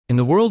In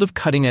the world of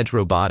cutting-edge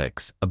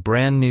robotics, a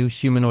brand-new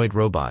humanoid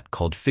robot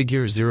called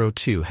Figure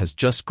 02 has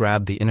just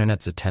grabbed the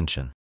internet's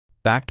attention.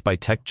 Backed by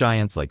tech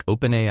giants like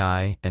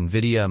OpenAI,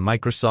 Nvidia,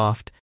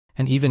 Microsoft,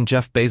 and even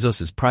Jeff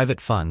Bezos' private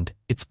fund,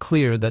 it's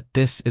clear that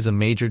this is a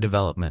major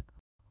development.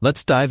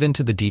 Let's dive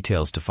into the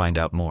details to find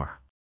out more.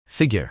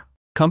 Figure,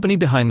 company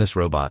behind this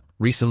robot,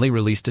 recently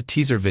released a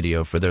teaser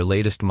video for their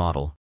latest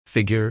model,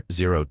 Figure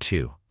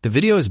 02. The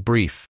video is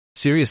brief,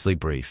 seriously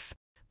brief,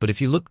 but if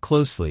you look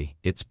closely,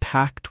 it's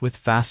packed with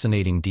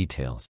fascinating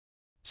details.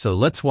 So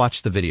let's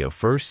watch the video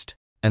first,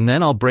 and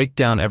then I'll break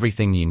down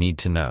everything you need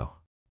to know.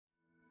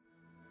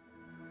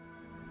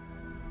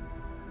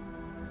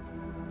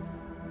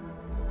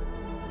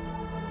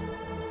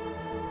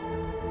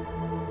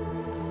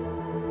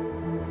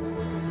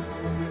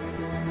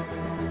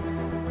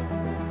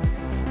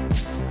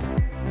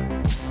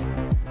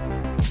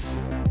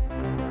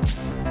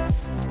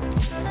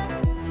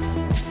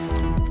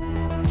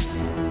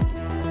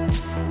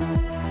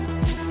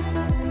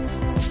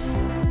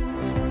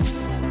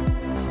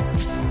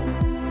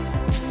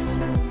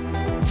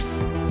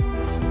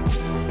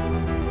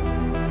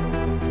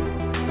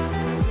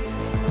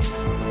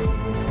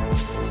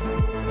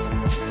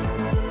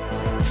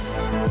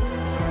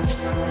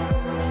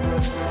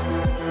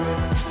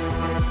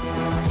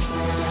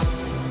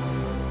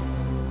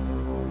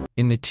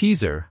 In the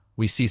teaser,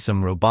 we see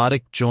some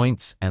robotic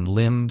joints and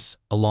limbs,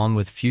 along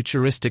with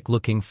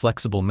futuristic-looking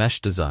flexible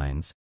mesh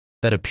designs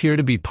that appear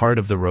to be part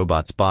of the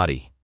robot's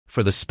body.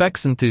 For the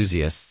specs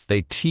enthusiasts,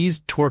 they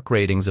teased torque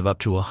ratings of up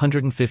to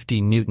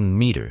 150 Newton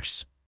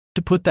meters.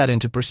 To put that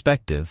into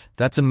perspective,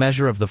 that's a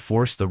measure of the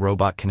force the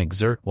robot can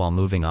exert while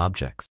moving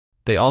objects.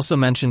 They also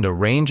mentioned a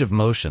range of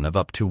motion of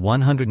up to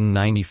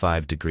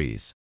 195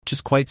 degrees, which is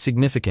quite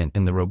significant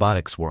in the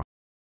robotics world.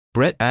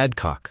 Brett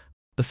Adcock,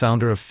 the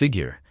founder of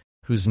Figure,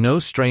 who's no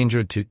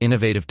stranger to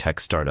innovative tech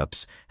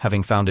startups,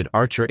 having founded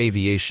Archer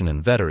Aviation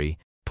and Vettery,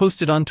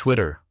 posted on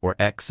Twitter, or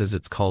X as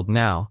it's called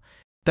now,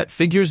 that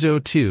Figure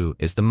 02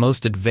 is the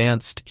most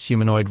advanced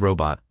humanoid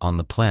robot on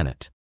the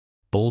planet.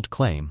 Bold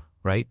claim,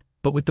 right?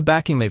 But with the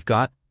backing they've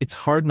got, it's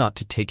hard not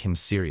to take him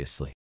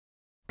seriously.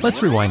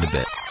 Let's rewind a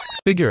bit.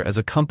 Figure as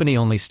a company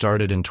only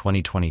started in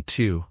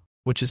 2022,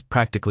 which is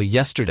practically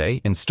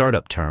yesterday in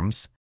startup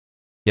terms,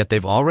 yet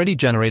they've already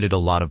generated a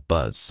lot of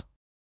buzz.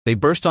 They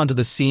burst onto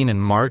the scene in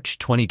March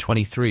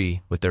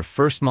 2023 with their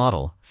first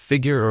model,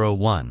 Figure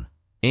 01,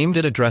 aimed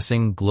at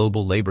addressing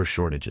global labor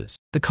shortages.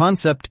 The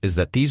concept is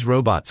that these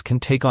robots can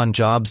take on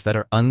jobs that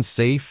are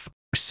unsafe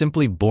or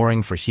simply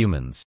boring for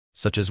humans,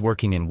 such as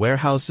working in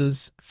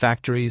warehouses,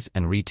 factories,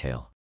 and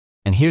retail.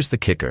 And here's the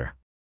kicker.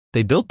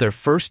 They built their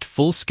first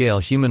full-scale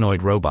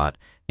humanoid robot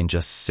in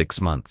just 6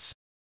 months.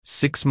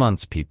 6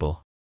 months,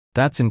 people.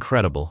 That's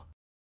incredible.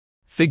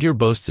 Figure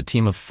boasts a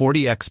team of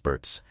 40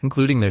 experts,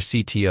 including their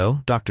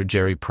CTO, Dr.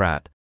 Jerry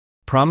Pratt,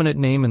 prominent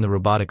name in the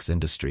robotics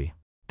industry.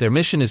 Their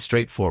mission is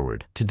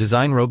straightforward, to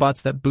design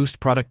robots that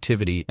boost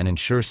productivity and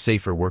ensure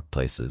safer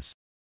workplaces.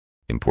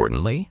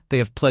 Importantly, they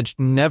have pledged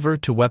never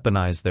to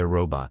weaponize their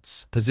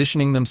robots,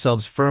 positioning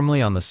themselves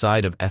firmly on the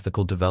side of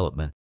ethical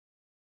development.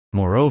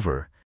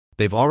 Moreover,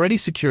 they've already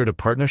secured a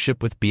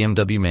partnership with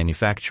BMW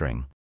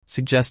Manufacturing,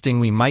 suggesting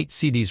we might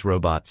see these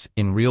robots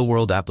in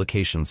real-world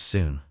applications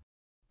soon.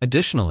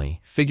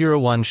 Additionally, Figure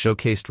 01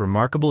 showcased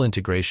remarkable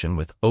integration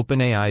with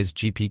OpenAI's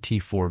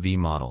GPT-4V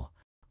model,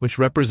 which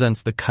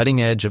represents the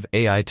cutting edge of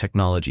AI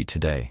technology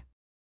today.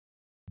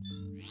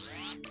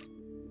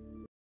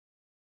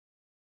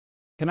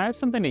 Can I have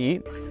something to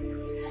eat?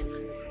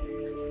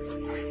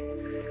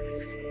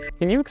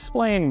 Can you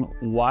explain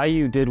why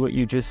you did what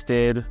you just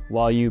did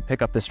while you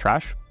pick up this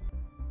trash?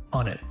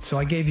 On it. So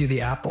I gave you the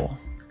apple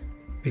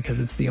because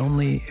it's the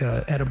only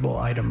edible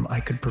item I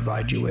could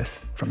provide you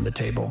with from the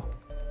table.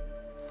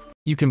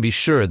 You can be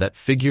sure that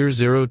Figure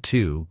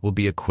 02 will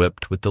be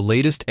equipped with the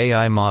latest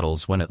AI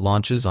models when it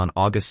launches on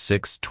August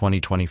 6,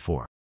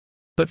 2024.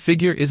 But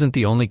Figure isn't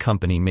the only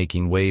company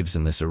making waves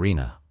in this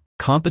arena.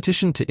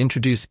 Competition to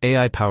introduce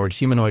AI-powered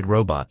humanoid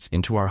robots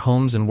into our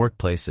homes and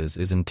workplaces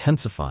is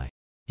intensifying.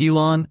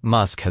 Elon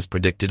Musk has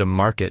predicted a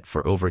market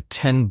for over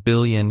 10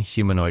 billion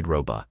humanoid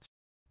robots.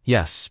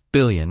 Yes,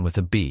 billion with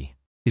a B.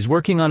 He's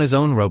working on his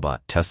own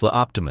robot, Tesla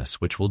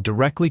Optimus, which will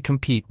directly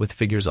compete with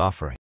Figure's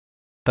offering.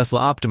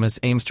 Tesla Optimus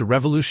aims to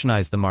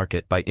revolutionize the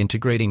market by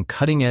integrating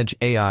cutting-edge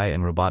AI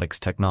and robotics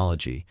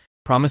technology,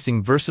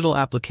 promising versatile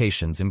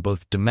applications in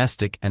both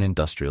domestic and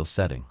industrial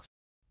settings.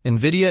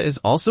 Nvidia is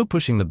also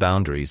pushing the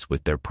boundaries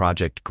with their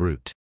Project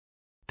Groot.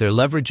 They're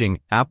leveraging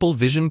Apple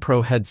Vision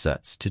Pro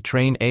headsets to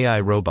train AI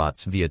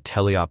robots via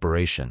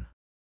teleoperation.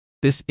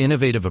 This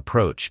innovative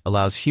approach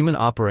allows human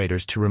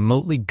operators to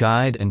remotely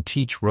guide and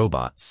teach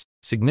robots,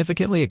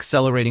 significantly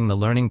accelerating the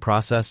learning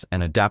process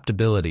and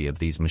adaptability of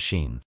these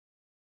machines.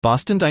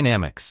 Boston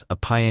Dynamics, a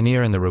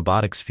pioneer in the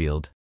robotics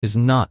field, is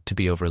not to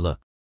be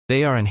overlooked.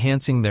 They are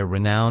enhancing their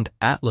renowned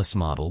Atlas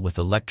model with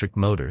electric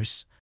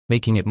motors,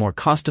 making it more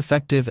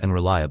cost-effective and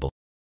reliable.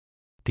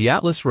 The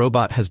Atlas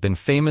robot has been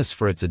famous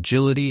for its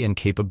agility and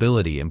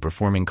capability in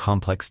performing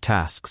complex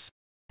tasks,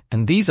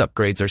 and these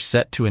upgrades are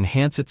set to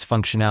enhance its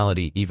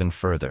functionality even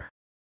further.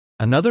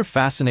 Another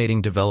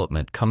fascinating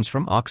development comes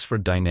from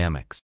Oxford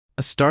Dynamics,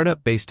 a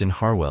startup based in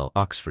Harwell,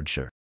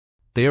 Oxfordshire.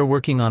 They are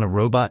working on a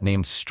robot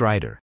named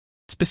Strider,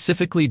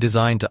 specifically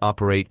designed to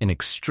operate in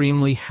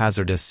extremely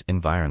hazardous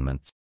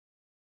environments.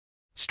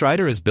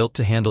 Strider is built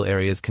to handle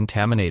areas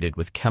contaminated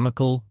with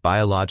chemical,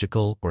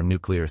 biological, or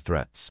nuclear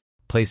threats,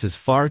 places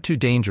far too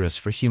dangerous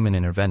for human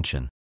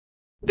intervention.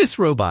 This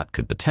robot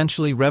could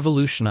potentially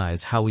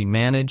revolutionize how we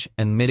manage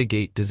and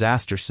mitigate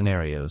disaster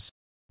scenarios,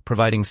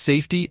 providing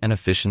safety and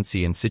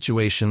efficiency in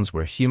situations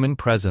where human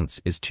presence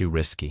is too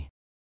risky.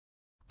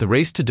 The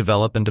race to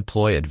develop and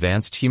deploy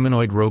advanced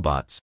humanoid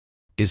robots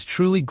is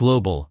truly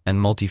global and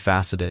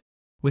multifaceted,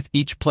 with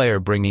each player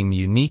bringing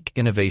unique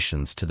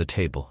innovations to the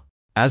table.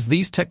 As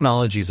these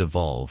technologies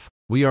evolve,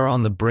 we are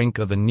on the brink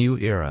of a new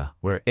era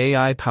where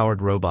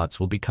AI-powered robots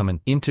will become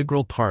an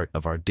integral part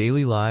of our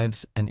daily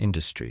lives and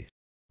industries.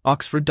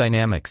 Oxford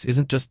Dynamics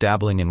isn't just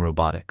dabbling in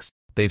robotics.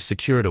 They've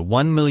secured a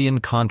 $1 million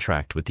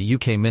contract with the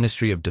UK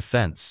Ministry of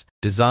Defence,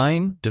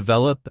 design,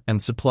 develop, and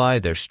supply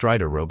their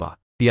Strider robot.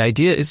 The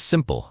idea is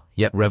simple,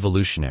 yet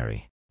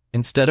revolutionary.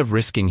 Instead of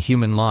risking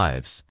human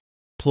lives,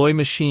 deploy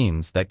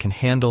machines that can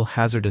handle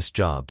hazardous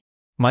jobs.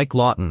 Mike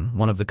Lawton,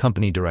 one of the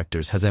company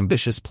directors, has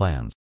ambitious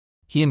plans.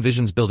 He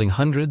envisions building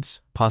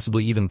hundreds,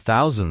 possibly even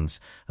thousands,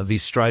 of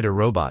these Strider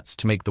robots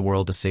to make the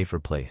world a safer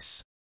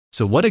place.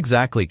 So what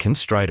exactly can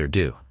Strider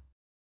do?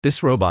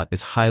 This robot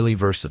is highly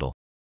versatile.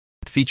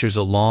 It features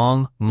a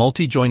long,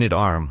 multi-jointed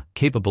arm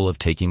capable of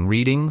taking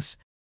readings,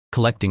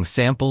 collecting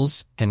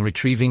samples, and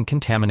retrieving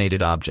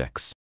contaminated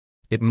objects.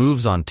 It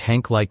moves on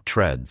tank-like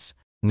treads,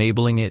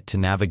 enabling it to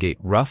navigate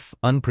rough,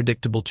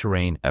 unpredictable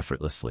terrain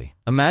effortlessly.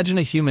 Imagine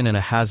a human in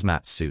a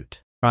hazmat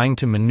suit, trying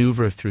to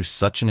maneuver through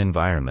such an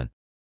environment.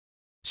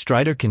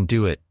 Strider can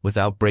do it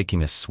without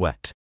breaking a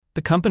sweat.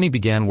 The company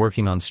began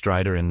working on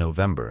Strider in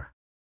November,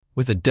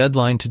 with a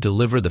deadline to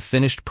deliver the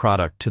finished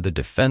product to the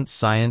Defense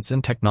Science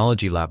and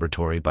Technology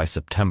Laboratory by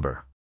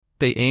September.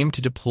 They aim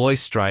to deploy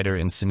Strider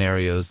in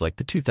scenarios like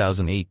the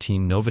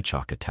 2018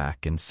 Novichok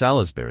attack in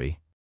Salisbury,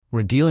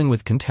 where dealing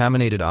with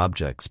contaminated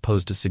objects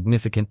posed a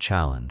significant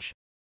challenge.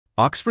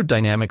 Oxford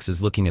Dynamics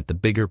is looking at the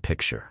bigger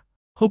picture,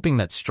 hoping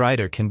that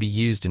Strider can be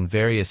used in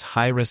various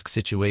high-risk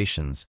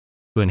situations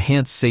to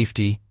enhance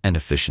safety and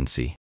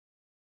efficiency.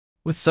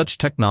 With such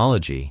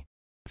technology,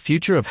 the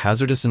future of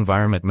hazardous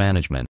environment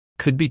management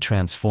could be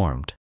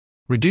transformed,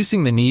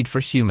 reducing the need for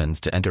humans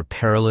to enter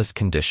perilous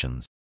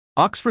conditions.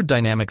 Oxford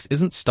Dynamics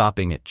isn't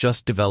stopping at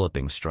just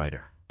developing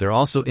Strider. They're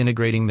also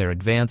integrating their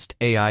advanced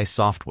AI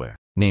software,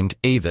 named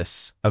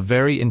Avis, a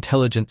very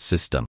intelligent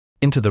system,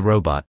 into the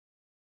robot.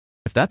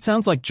 If that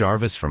sounds like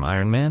Jarvis from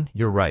Iron Man,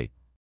 you're right.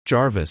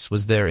 Jarvis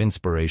was their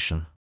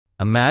inspiration.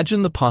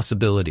 Imagine the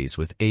possibilities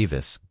with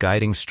Avis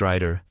guiding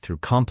Strider through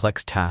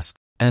complex tasks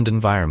and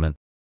environment.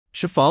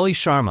 Shefali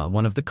Sharma,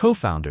 one of the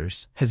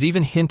co-founders, has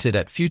even hinted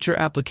at future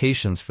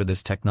applications for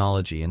this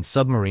technology in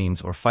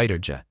submarines or fighter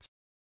jets.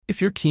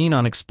 If you're keen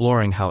on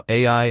exploring how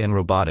AI and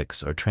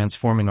robotics are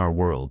transforming our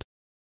world,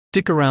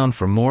 stick around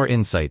for more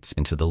insights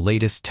into the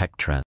latest tech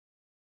trends.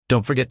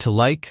 Don't forget to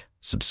like,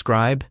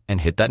 subscribe,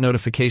 and hit that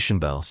notification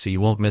bell so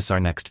you won't miss our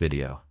next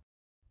video.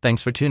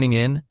 Thanks for tuning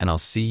in, and I'll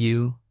see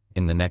you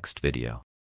in the next video.